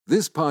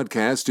This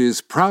podcast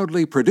is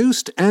proudly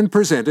produced and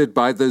presented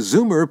by the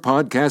Zoomer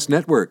Podcast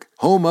Network,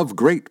 home of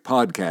great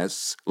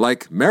podcasts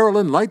like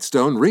Marilyn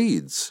Lightstone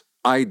Reads,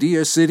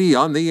 Idea City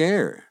on the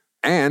Air,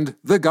 and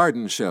The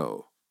Garden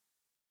Show.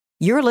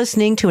 You're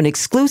listening to an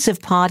exclusive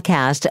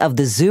podcast of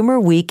the Zoomer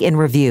Week in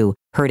Review,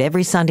 heard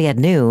every Sunday at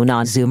noon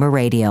on Zoomer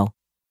Radio.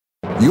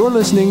 You're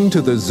listening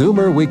to the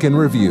Zoomer Week in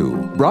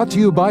Review, brought to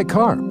you by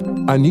Carr,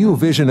 a new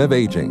vision of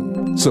aging.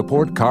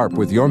 Support CARP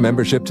with your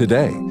membership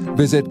today.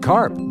 Visit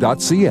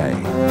carp.ca.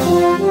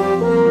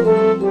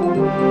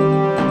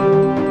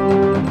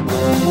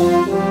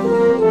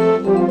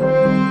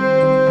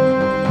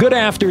 Good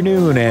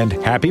afternoon and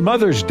happy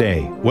Mother's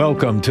Day.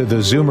 Welcome to the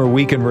Zoomer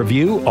Week in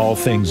Review, all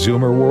things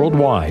Zoomer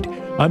worldwide.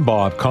 I'm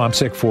Bob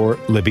Komsic for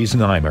Libby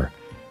Znaimer.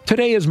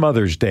 Today is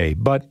Mother's Day,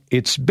 but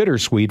it's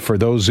bittersweet for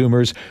those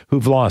Zoomers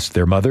who've lost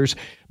their mothers.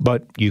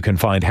 But you can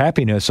find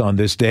happiness on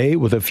this day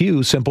with a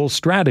few simple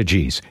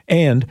strategies.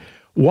 And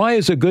why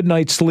is a good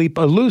night's sleep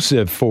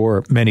elusive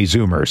for many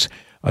Zoomers?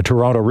 A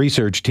Toronto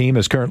research team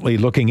is currently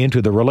looking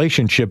into the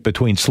relationship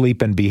between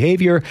sleep and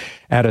behavior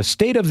at a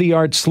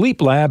state-of-the-art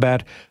sleep lab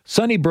at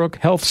Sunnybrook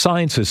Health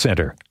Sciences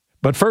Center.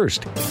 But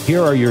first,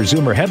 here are your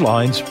Zoomer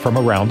headlines from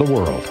around the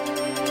world.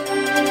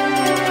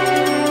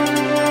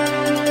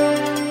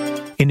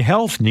 In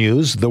health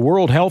news, the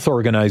World Health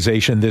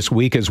Organization this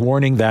week is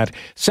warning that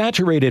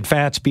saturated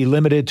fats be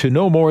limited to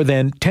no more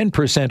than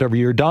 10% of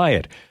your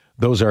diet.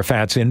 Those are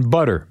fats in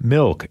butter,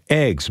 milk,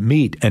 eggs,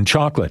 meat, and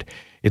chocolate.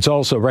 It's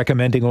also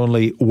recommending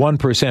only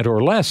 1%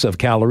 or less of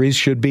calories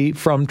should be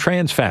from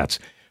trans fats,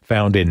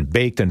 found in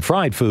baked and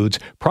fried foods,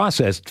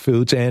 processed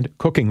foods, and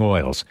cooking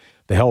oils.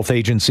 The health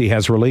agency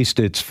has released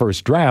its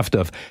first draft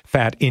of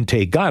fat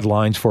intake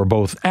guidelines for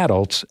both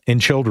adults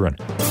and children.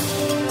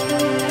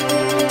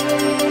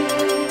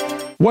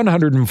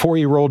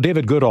 104-year-old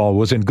David Goodall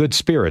was in good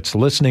spirits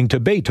listening to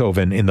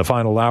Beethoven in the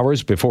final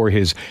hours before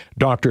his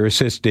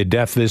doctor-assisted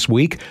death this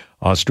week.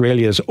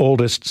 Australia's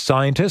oldest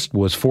scientist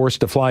was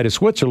forced to fly to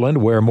Switzerland,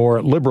 where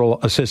more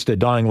liberal assisted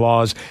dying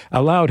laws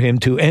allowed him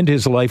to end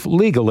his life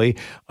legally,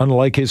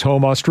 unlike his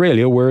home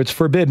Australia, where it's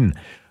forbidden.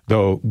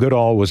 Though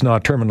Goodall was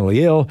not terminally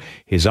ill,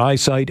 his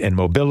eyesight and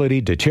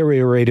mobility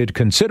deteriorated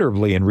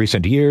considerably in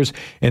recent years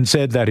and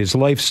said that his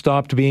life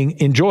stopped being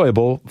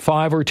enjoyable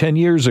 5 or 10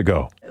 years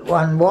ago.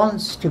 One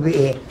wants to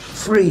be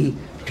free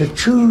to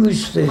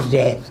choose the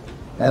death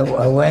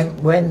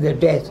when the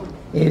death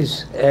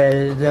is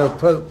the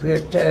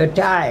appropriate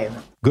time.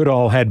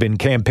 Goodall had been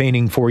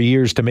campaigning for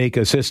years to make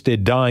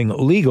assisted dying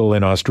legal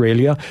in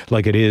Australia,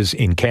 like it is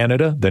in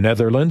Canada, the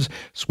Netherlands,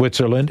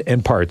 Switzerland,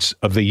 and parts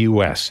of the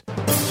U.S.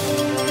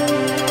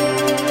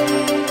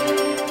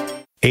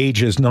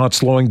 Age is not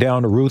slowing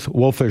down Ruth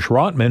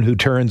Wolfish-Rotman, who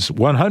turns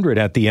 100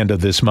 at the end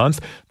of this month.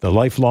 The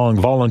lifelong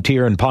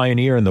volunteer and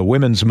pioneer in the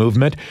women's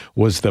movement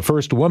was the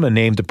first woman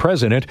named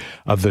president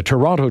of the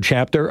Toronto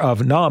chapter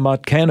of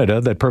Na'amat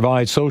Canada that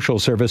provides social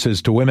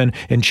services to women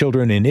and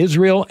children in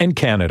Israel and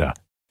Canada.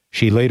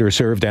 She later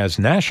served as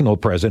national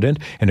president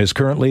and is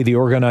currently the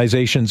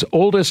organization's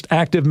oldest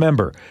active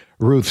member.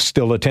 Ruth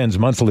still attends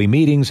monthly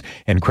meetings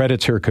and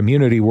credits her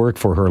community work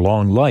for her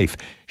long life.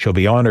 She'll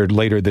be honored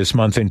later this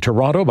month in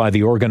Toronto by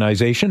the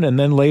organization, and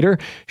then later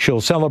she'll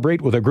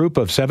celebrate with a group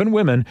of 7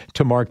 women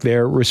to mark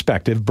their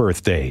respective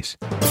birthdays.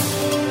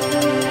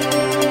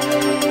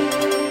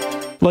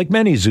 Like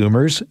many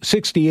Zoomers,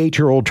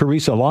 68-year-old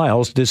Teresa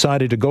Lyles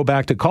decided to go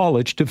back to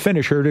college to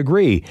finish her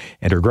degree,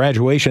 and her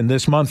graduation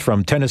this month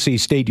from Tennessee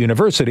State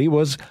University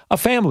was a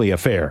family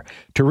affair.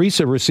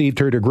 Teresa received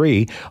her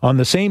degree on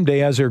the same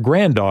day as her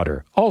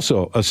granddaughter,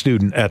 also a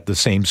student at the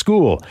same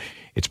school.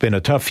 It's been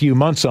a tough few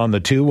months on the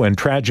two when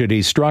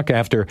tragedy struck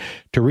after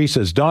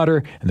Teresa's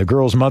daughter and the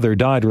girl's mother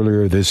died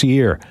earlier this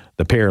year.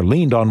 The pair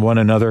leaned on one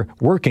another,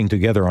 working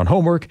together on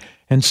homework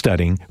and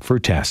studying for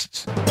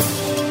tests.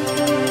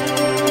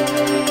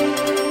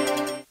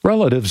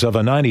 Relatives of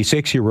a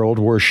 96-year-old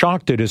were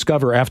shocked to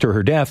discover after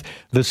her death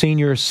the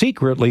senior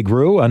secretly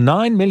grew a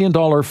 $9 million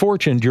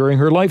fortune during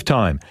her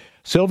lifetime.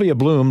 Sylvia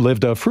Bloom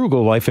lived a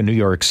frugal life in New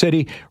York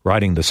City,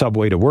 riding the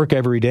subway to work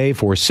every day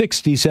for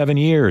 67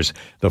 years.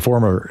 The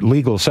former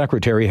legal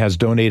secretary has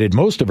donated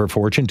most of her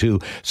fortune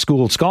to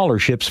school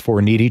scholarships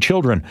for needy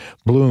children.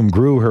 Bloom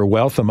grew her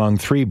wealth among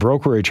 3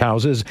 brokerage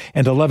houses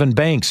and 11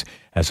 banks.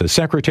 As a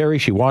secretary,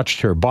 she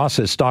watched her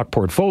boss's stock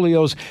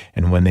portfolios,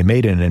 and when they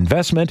made an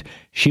investment,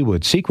 she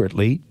would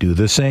secretly do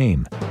the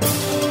same.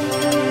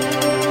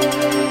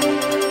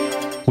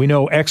 We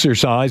know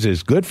exercise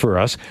is good for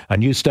us. A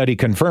new study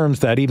confirms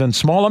that even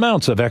small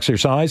amounts of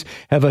exercise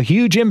have a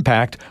huge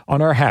impact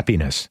on our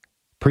happiness.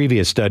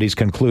 Previous studies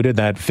concluded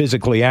that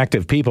physically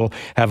active people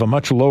have a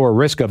much lower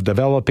risk of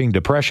developing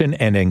depression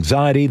and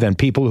anxiety than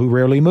people who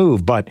rarely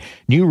move. But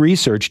new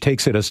research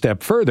takes it a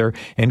step further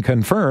and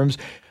confirms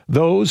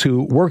those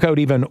who work out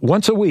even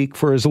once a week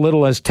for as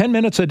little as 10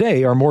 minutes a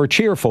day are more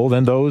cheerful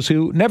than those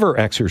who never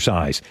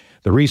exercise.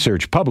 The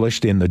research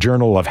published in the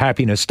Journal of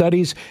Happiness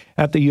Studies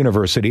at the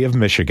University of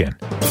Michigan.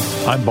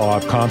 I'm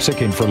Bob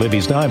Komsic in for Libby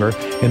Znaimer,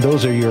 and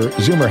those are your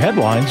Zoomer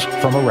headlines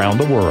from around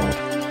the world.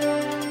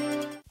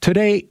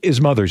 Today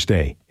is Mother's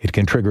Day. It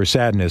can trigger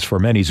sadness for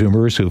many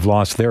Zoomers who've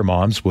lost their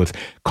moms, with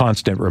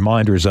constant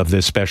reminders of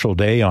this special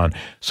day on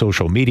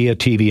social media,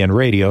 TV, and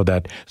radio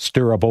that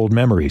stir up old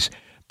memories.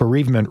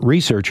 Bereavement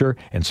researcher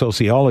and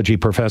sociology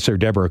professor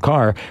Deborah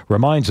Carr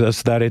reminds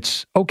us that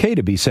it's okay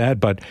to be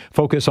sad, but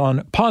focus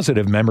on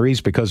positive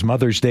memories because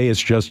Mother's Day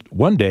is just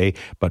one day,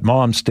 but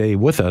moms stay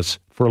with us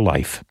for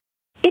life.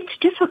 It's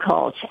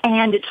difficult,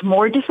 and it's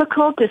more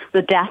difficult if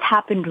the death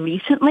happened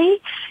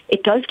recently.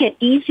 It does get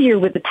easier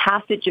with the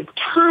passage of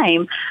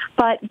time,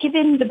 but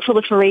given the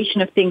proliferation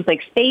of things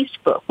like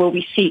Facebook, where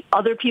we see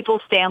other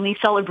people's family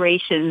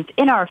celebrations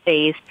in our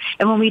face,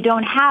 and when we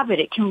don't have it,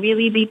 it can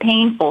really be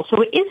painful.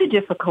 So it is a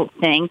difficult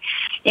thing,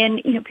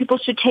 and people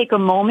should take a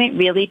moment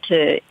really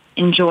to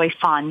enjoy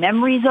fond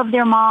memories of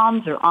their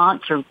moms or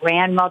aunts or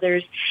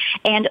grandmothers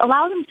and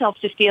allow themselves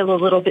to feel a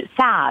little bit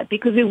sad,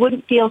 because we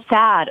wouldn't feel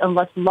sad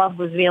unless love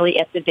was really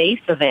at the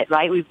base of it,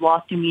 right? We've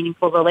lost a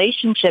meaningful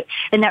relationship,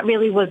 and that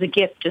really was a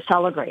gift to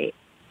celebrate.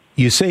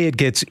 You say it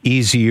gets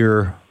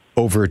easier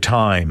over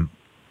time,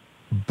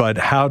 but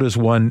how does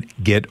one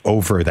get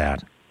over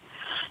that?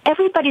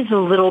 Everybody's a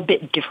little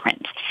bit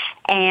different.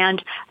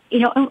 And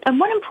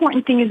one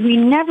important thing is we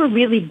never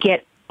really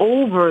get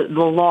over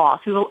the loss.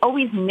 We will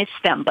always miss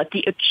them, but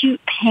the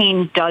acute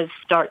pain does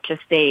start to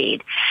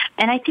fade.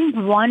 And I think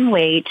one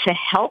way to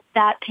help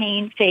that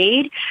pain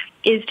fade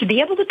is to be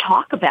able to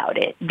talk about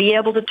it, be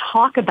able to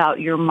talk about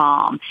your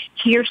mom,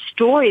 hear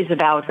stories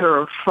about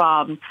her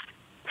from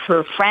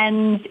her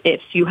friends,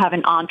 if you have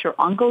an aunt or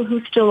uncle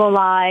who's still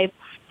alive,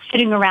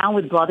 sitting around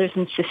with brothers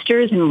and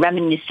sisters and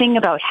reminiscing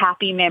about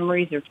happy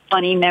memories or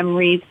funny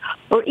memories,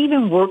 or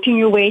even working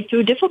your way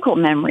through difficult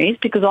memories,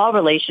 because all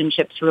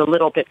relationships are a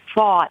little bit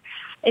fraught.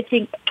 I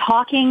think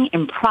talking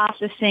and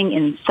processing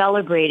and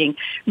celebrating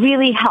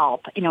really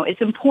help.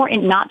 It's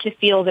important not to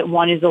feel that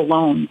one is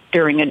alone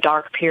during a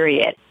dark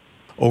period.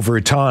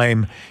 Over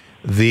time,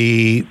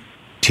 the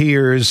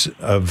tears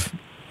of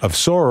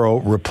sorrow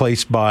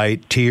replaced by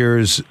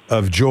tears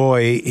of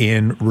joy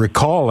in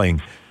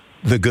recalling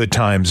the good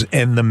times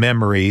and the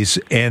memories,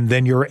 and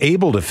then you're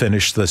able to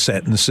finish the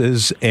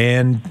sentences,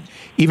 and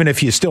even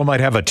if you still might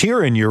have a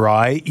tear in your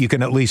eye, you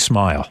can at least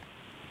smile.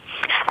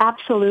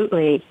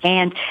 Absolutely.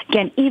 And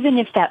again, even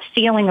if that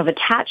feeling of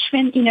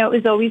attachment,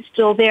 is always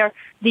still there,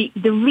 the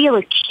real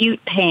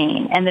acute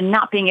pain and the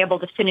not being able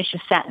to finish a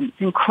sentence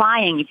and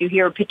crying if you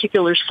hear a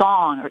particular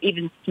song or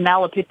even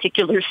smell a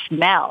particular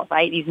smell,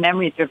 right? These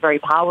memories are very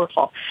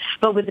powerful.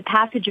 But with the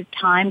passage of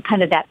time,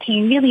 kind of that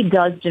pain really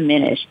does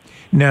diminish.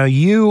 Now,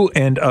 you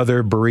and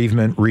other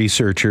bereavement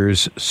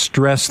researchers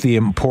stress the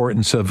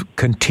importance of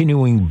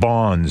continuing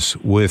bonds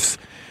with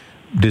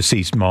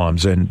deceased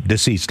moms and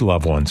deceased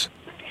loved ones.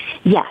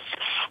 Yes.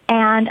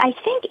 And I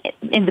think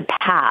in the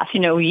past,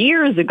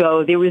 years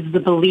ago, there was the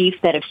belief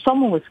that if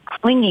someone was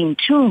clinging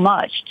too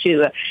much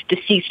to a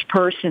deceased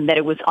person, that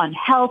it was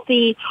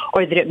unhealthy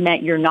or that it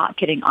meant you're not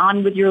getting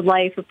on with your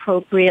life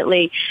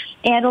appropriately.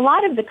 And a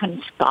lot of the kind of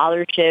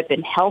scholarship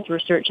and health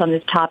research on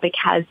this topic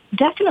has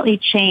definitely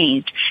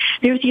changed.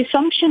 There's the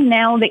assumption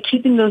now that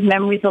keeping those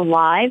memories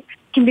alive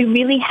can be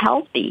really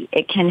healthy.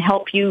 It can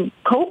help you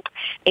cope.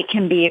 It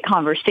can be a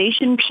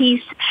conversation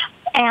piece.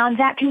 And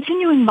that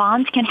continuing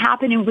bonds can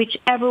happen in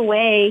whichever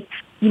way,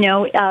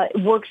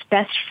 works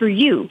best for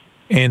you.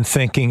 And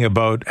thinking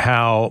about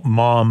how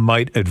mom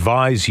might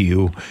advise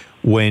you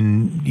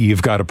when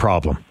you've got a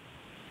problem.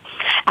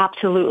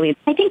 Absolutely.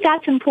 I think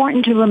that's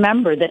important to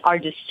remember, that our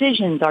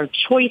decisions, our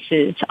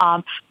choices,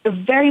 are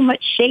very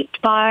much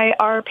shaped by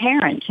our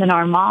parents and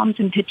our moms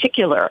in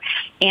particular.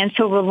 And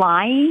so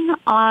relying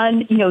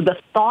on, the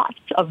thoughts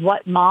of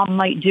what mom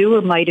might do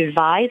or might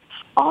advise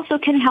also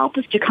can help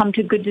us to come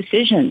to good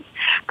decisions,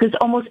 because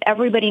almost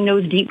everybody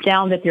knows deep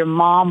down that their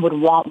mom would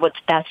want what's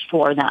best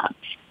for them.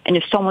 And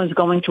if someone's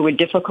going through a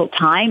difficult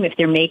time, if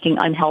they're making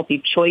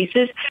unhealthy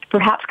choices,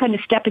 perhaps kind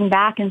of stepping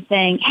back and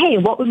saying, hey,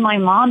 what would my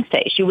mom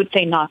say? She would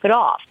say, knock it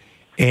off.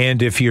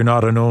 And if you're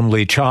not an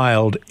only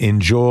child,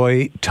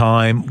 enjoy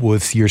time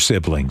with your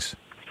siblings.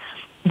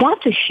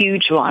 That's a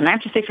huge one. I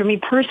have to say, for me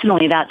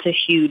personally, that's a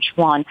huge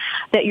one.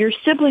 That your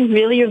siblings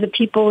really are the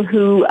people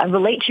who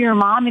relate to your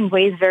mom in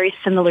ways very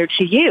similar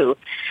to you.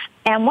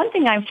 And one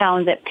thing I've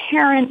found that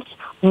parents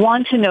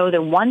want to know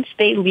that once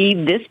they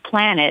leave this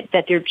planet,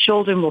 that their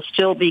children will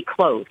still be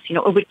close.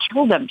 It would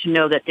kill them to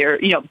know that their,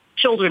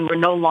 children were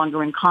no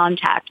longer in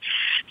contact.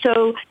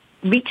 So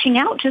reaching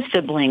out to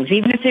siblings,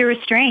 even if they're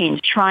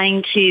estranged,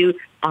 trying to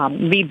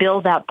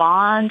rebuild that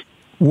bond.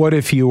 What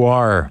if you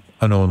are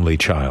an only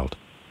child?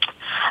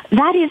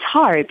 That is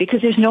hard,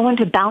 because there's no one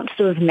to bounce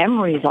those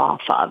memories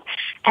off of.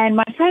 And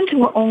my friends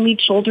who are only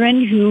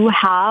children who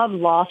have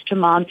lost a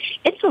mom,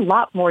 it's a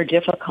lot more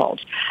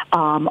difficult.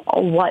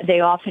 What they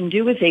often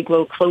do is they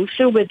grow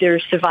closer with their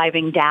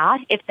surviving dad.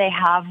 If they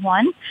have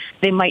one,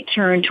 they might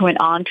turn to an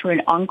aunt or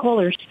an uncle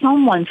or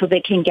someone so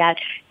they can get,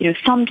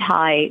 some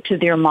tie to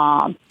their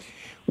mom.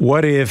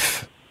 What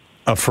if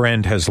a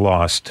friend has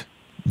lost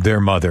their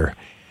mother?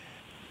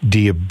 Do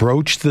you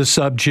broach the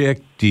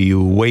subject? Do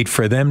you wait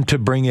for them to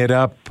bring it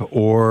up?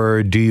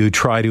 Or do you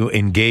try to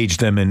engage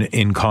them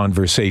in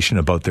conversation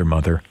about their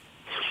mother?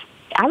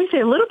 I would say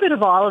a little bit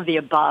of all of the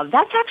above.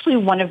 That's actually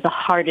one of the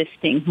hardest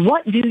things.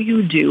 What do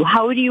you do?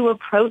 How do you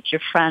approach a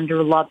friend or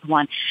a loved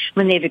one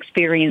when they've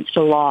experienced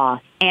a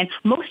loss? And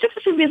most of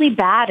us are really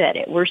bad at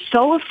it. We're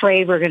so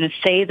afraid we're going to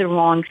say the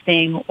wrong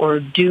thing or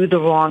do the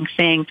wrong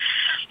thing.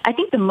 I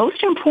think the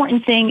most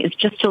important thing is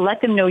just to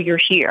let them know you're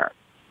here.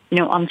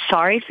 I'm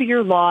sorry for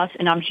your loss,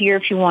 and I'm here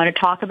if you want to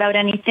talk about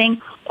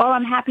anything, or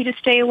I'm happy to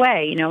stay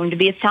away, and to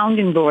be a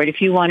sounding board if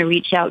you want to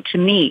reach out to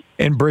me.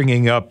 And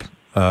bringing up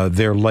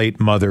their late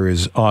mother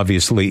is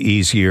obviously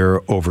easier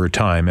over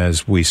time,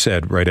 as we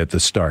said right at the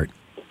start.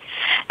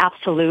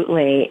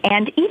 Absolutely.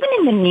 And even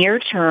in the near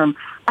term,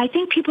 I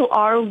think people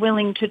are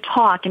willing to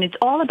talk, and it's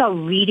all about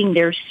reading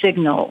their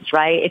signals,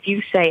 right? If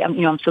you say,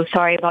 I'm so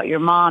sorry about your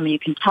mom, and you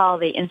can tell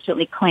they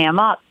instantly clam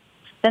up,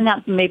 then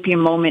that may be a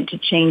moment to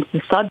change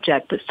the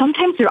subject. But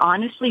sometimes they're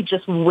honestly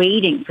just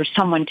waiting for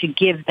someone to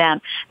give them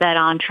that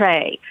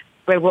entree.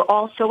 Right? We're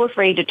all so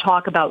afraid to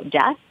talk about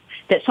death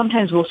that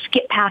sometimes we'll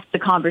skip past the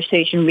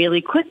conversation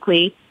really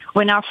quickly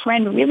when our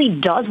friend really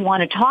does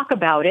want to talk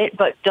about it,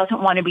 but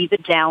doesn't want to be the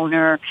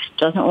downer,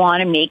 doesn't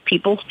want to make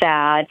people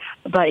sad.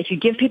 But if you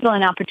give people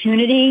an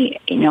opportunity,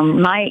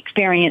 my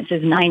experience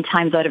is 9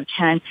 times out of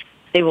 10,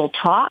 they will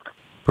talk.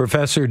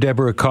 Professor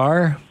Deborah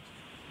Carr,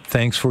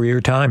 thanks for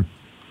your time.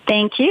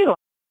 Thank you.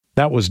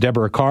 That was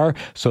Deborah Carr,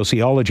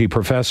 sociology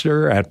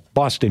professor at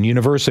Boston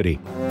University.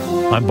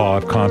 I'm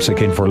Bob Komsic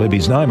in for Libby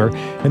Znaimer,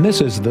 and this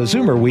is the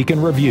Zoomer Week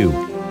in Review.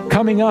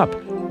 Coming up,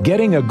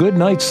 getting a good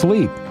night's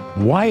sleep,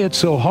 why it's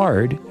so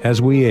hard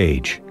as we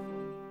age.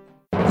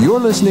 You're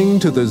listening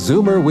to the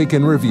Zoomer Week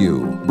in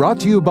Review, brought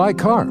to you by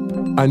Carp,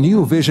 a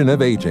new vision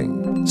of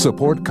aging.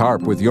 Support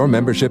Carp with your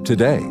membership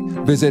today.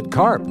 Visit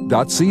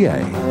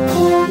carp.ca.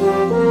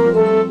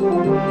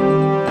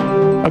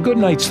 A good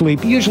night's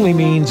sleep usually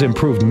means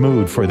improved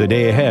mood for the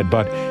day ahead,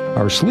 but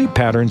our sleep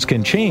patterns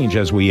can change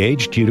as we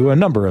age due to a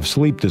number of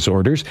sleep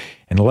disorders,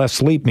 and less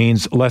sleep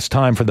means less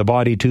time for the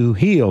body to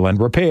heal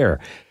and repair.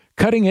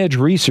 Cutting-edge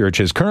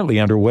research is currently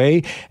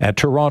underway at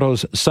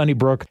Toronto's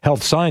Sunnybrook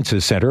Health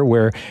Sciences Centre,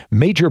 where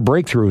major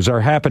breakthroughs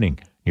are happening.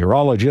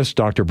 Neurologist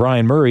Dr.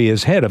 Brian Murray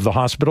is head of the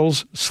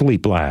hospital's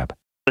sleep lab.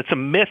 It's a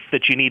myth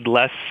that you need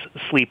less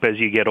sleep as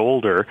you get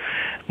older.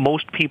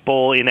 Most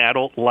people in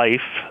adult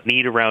life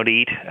need around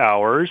 8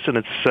 hours, and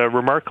it's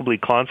remarkably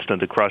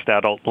constant across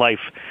adult life.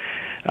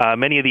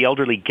 Many of the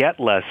elderly get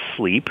less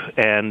sleep,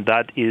 and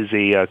that is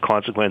a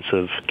consequence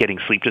of getting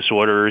sleep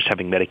disorders,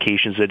 having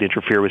medications that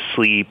interfere with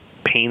sleep,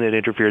 pain that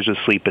interferes with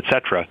sleep,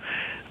 etc.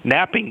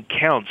 Napping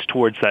counts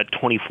towards that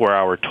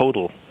 24-hour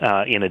total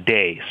in a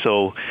day.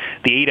 So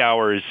the 8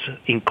 hours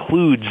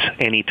includes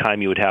any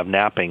time you would have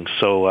napping.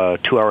 So a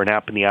 2-hour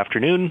nap in the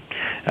afternoon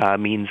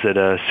means that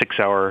a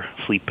 6-hour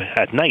sleep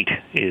at night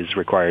is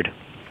required.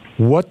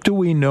 What do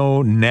we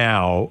know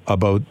now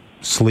about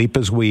sleep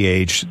as we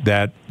age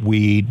that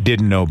we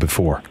didn't know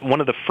before?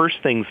 One of the first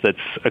things that's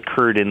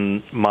occurred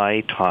in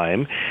my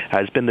time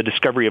has been the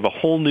discovery of a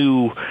whole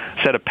new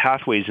set of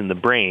pathways in the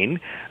brain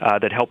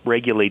that help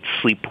regulate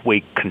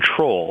sleep-wake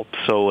control.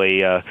 So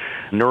a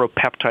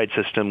neuropeptide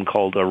system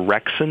called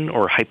orexin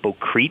or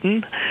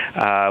hypocretin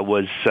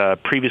was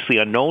previously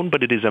unknown,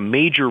 but it is a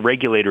major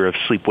regulator of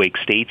sleep-wake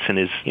states and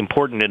is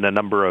important in a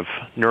number of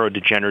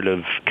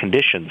neurodegenerative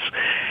conditions.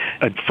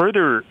 A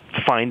further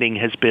finding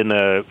has been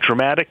a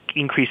dramatic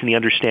increase in the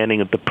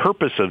understanding of the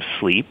purpose of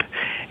sleep,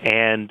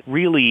 and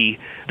really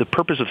the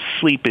purpose of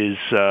sleep is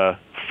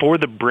for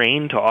the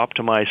brain to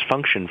optimize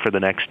function for the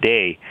next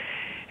day.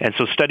 And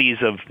so studies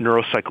of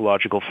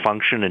neuropsychological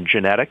function and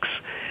genetics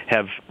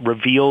have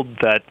revealed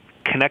that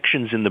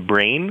connections in the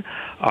brain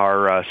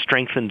are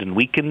strengthened and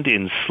weakened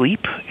in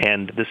sleep,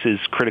 and this is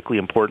critically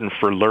important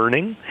for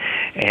learning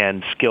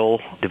and skill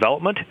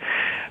development.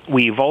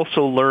 We've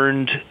also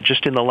learned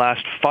just in the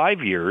last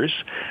 5 years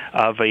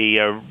of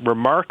a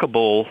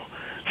remarkable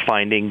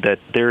finding that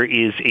there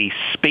is a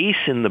space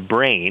in the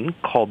brain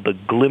called the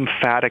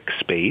glymphatic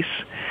space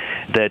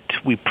that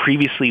we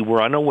previously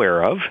were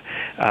unaware of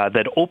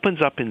that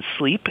opens up in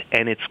sleep,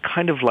 and it's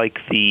kind of like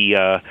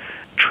the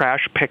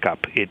trash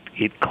pickup.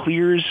 It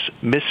clears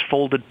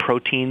misfolded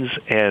proteins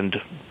and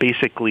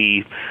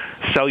basically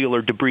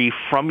cellular debris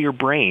from your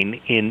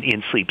brain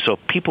in sleep. So if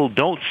people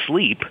don't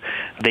sleep,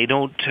 they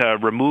don't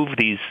remove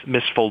these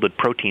misfolded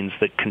proteins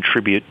that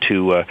contribute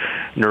to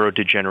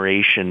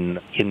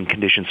neurodegeneration in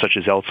conditions such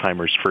as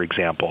Alzheimer's, for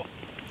example.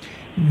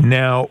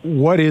 Now,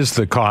 what is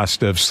the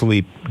cost of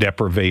sleep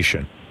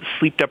deprivation?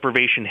 Sleep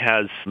deprivation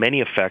has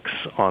many effects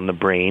on the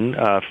brain.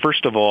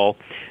 First of all,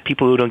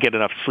 people who don't get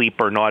enough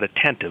sleep are not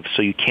attentive,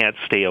 so you can't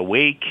stay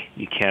awake,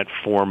 you can't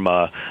form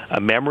a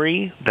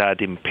memory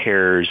that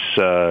impairs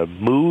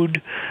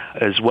mood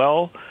as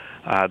well.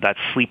 That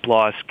sleep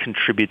loss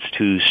contributes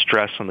to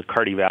stress on the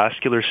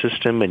cardiovascular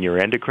system and your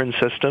endocrine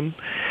system.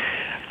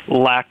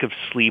 Lack of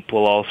sleep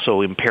will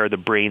also impair the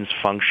brain's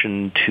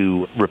function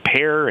to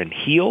repair and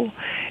heal,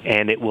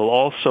 and it will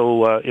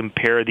also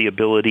impair the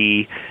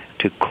ability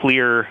to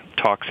clear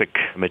toxic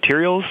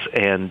materials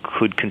and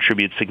could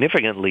contribute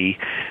significantly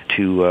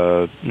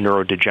to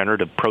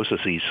neurodegenerative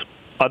processes.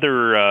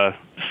 Other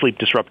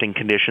sleep-disrupting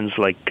conditions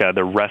like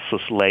the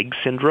restless leg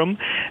syndrome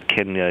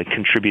can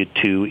contribute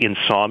to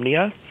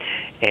insomnia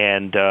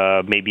and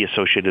may be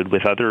associated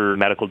with other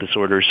medical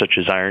disorders such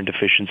as iron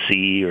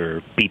deficiency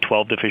or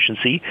B12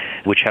 deficiency,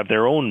 which have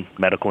their own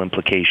medical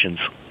implications.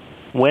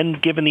 When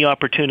given the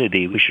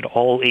opportunity, we should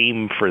all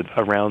aim for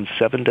around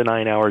 7 to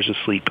 9 hours of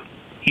sleep.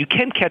 You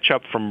can catch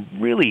up from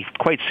really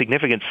quite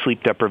significant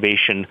sleep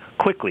deprivation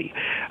quickly.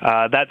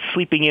 That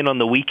sleeping in on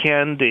the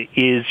weekend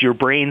is your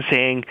brain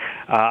saying,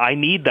 I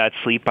need that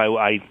sleep,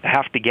 I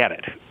have to get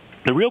it.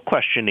 The real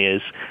question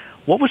is,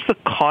 what was the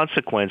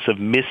consequence of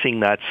missing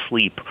that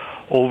sleep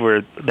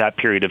over that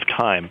period of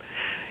time?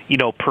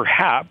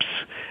 Perhaps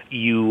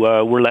you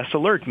were less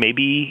alert.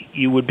 Maybe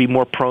you would be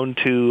more prone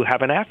to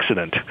have an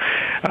accident,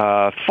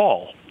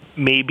 fall.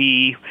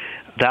 Maybe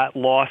that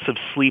loss of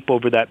sleep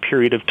over that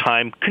period of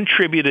time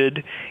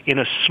contributed in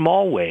a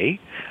small way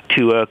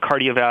to a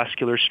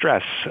cardiovascular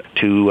stress,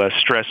 to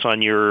stress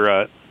on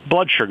your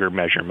blood sugar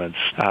measurements,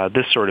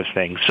 this sort of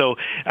thing. So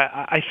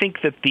I think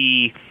that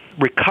the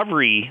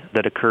recovery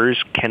that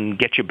occurs can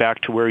get you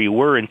back to where you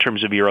were in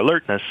terms of your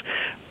alertness,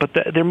 but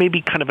there may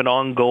be kind of an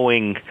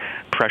ongoing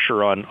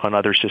pressure on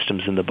other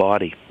systems in the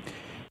body.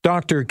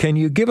 Doctor, can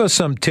you give us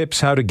some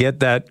tips how to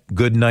get that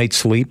good night's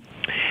sleep?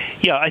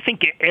 Yeah, I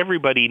think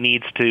everybody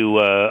needs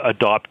to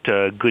adopt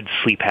good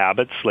sleep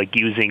habits, like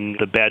using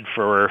the bed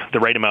for the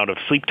right amount of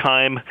sleep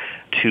time,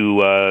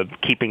 to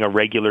keeping a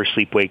regular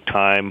sleep-wake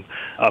time,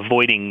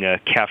 avoiding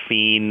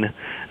caffeine,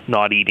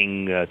 not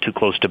eating too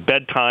close to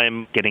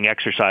bedtime, getting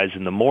exercise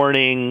in the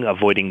morning,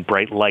 avoiding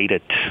bright light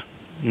at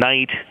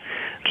night,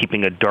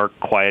 keeping a dark,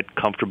 quiet,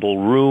 comfortable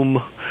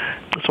room.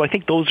 So I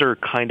think those are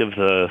kind of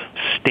the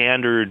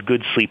standard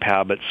good sleep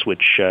habits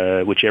which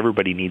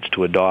everybody needs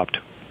to adopt.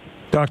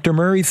 Dr.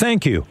 Murray,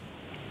 thank you.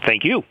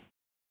 Thank you.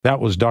 That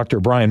was Dr.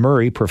 Brian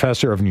Murray,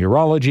 Professor of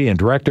Neurology and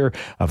Director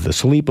of the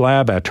Sleep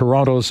Lab at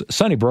Toronto's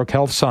Sunnybrook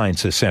Health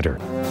Sciences Centre.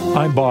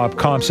 I'm Bob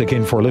Komsic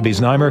in for Libby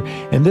Znaimer,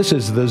 and this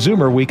is the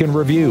Zoomer Week in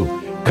Review.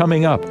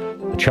 Coming up,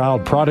 a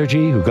child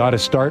prodigy who got a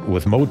start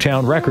with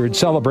Motown Records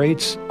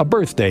celebrates a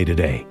birthday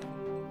today.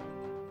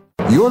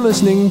 You're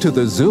listening to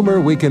the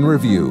Zoomer Week in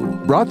Review,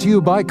 brought to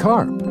you by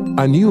Carr,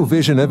 a new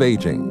vision of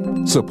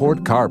aging.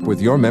 Support Carr with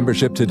your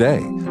membership today.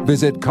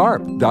 Visit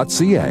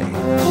carp.ca.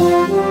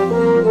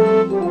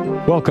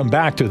 Welcome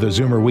back to the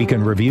Zoomer Week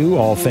in Review,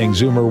 all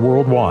things Zoomer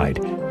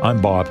worldwide.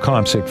 I'm Bob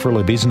Komsic for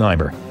Libby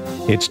Znaimer.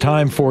 It's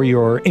time for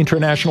your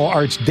International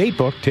Arts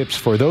Datebook tips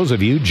for those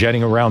of you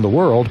jetting around the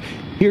world.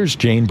 Here's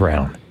Jane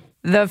Brown.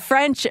 The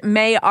French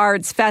May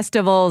Arts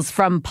Festivals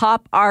from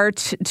Pop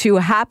Art to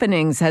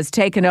Happenings has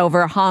taken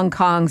over Hong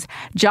Kong's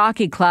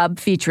Jockey Club,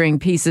 featuring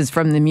pieces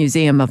from the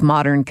Museum of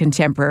Modern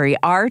Contemporary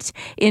Art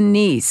in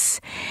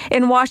Nice.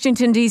 In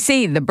Washington,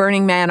 D.C., the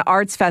Burning Man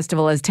Arts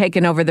Festival has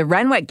taken over the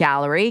Renwick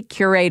Gallery.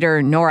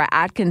 Curator Nora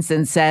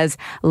Atkinson says,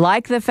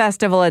 like the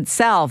festival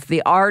itself,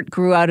 the art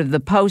grew out of the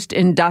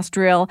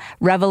post-industrial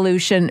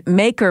revolution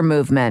maker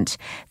movement.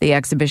 The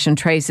exhibition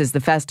traces the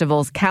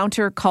festival's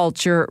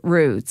counterculture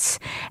roots.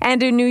 And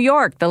in New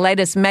York, the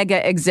latest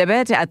mega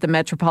exhibit at the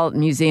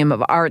Metropolitan Museum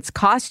of Art's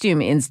Costume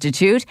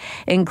Institute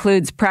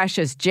includes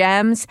precious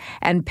gems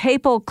and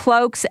papal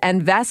cloaks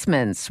and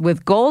vestments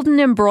with golden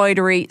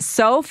embroidery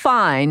so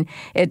fine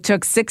it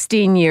took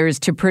 16 years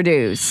to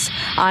produce.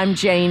 I'm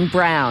Jane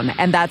Brown,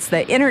 and that's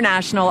the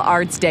International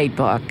Arts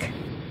Datebook.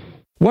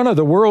 One of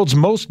the world's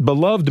most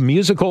beloved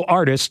musical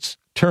artists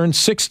turned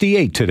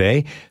 68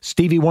 today.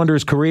 Stevie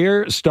Wonder's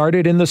career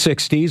started in the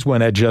 60s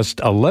when, at just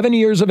 11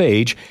 years of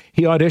age,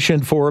 he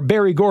auditioned for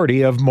Berry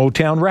Gordy of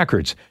Motown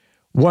Records.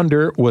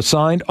 Wonder was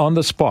signed on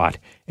the spot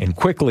and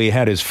quickly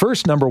had his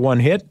first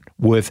 #1 hit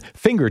with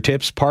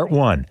Fingertips Part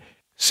 1.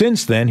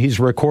 Since then, he's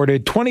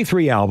recorded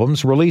 23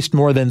 albums, released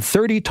more than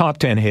 30 top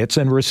 10 hits,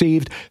 and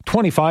received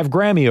 25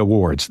 Grammy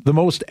Awards, the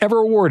most ever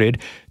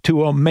awarded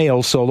to a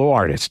male solo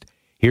artist.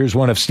 Here's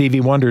one of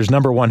Stevie Wonder's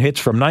 #1 hits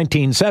from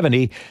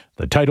 1970,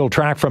 the title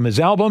track from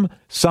his album,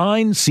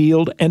 Signed,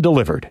 Sealed, and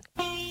Delivered.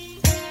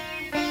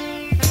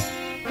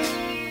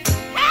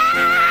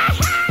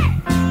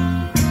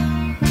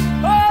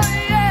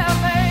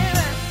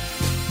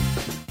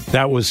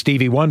 That was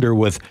Stevie Wonder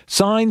with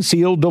Signed,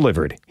 Sealed,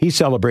 Delivered. He's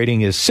celebrating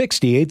his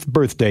 68th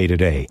birthday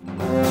today.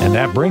 And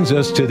that brings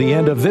us to the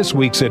end of this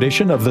week's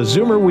edition of the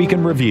Zoomer Week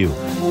in Review.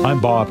 I'm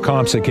Bob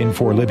Komsic in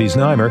for Libby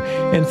Znaimer,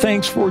 and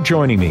thanks for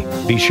joining me.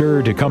 Be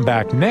sure to come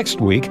back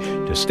next week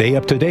to stay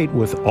up to date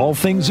with all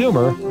things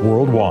Zoomer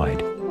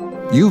worldwide.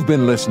 You've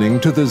been listening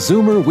to the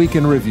Zoomer Week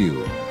in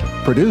Review,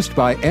 produced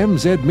by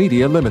MZ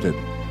Media Limited.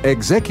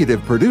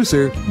 Executive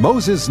producer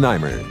Moses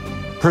Znaimer.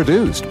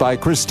 Produced by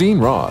Christine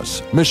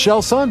Ross,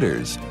 Michelle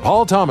Saunders,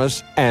 Paul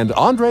Thomas, and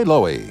Andre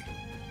Lowy.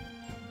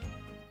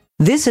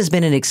 This has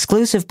been an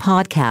exclusive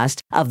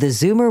podcast of the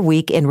Zoomer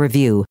Week in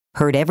Review,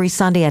 heard every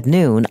Sunday at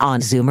noon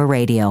on Zoomer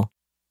Radio.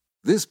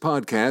 This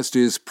podcast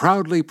is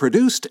proudly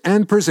produced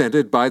and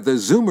presented by the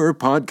Zoomer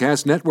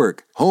Podcast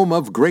Network, home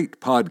of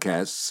great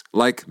podcasts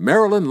like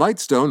Marilyn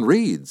Lightstone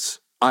Reads,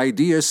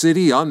 Idea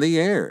City on the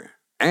Air,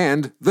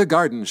 and The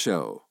Garden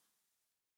Show.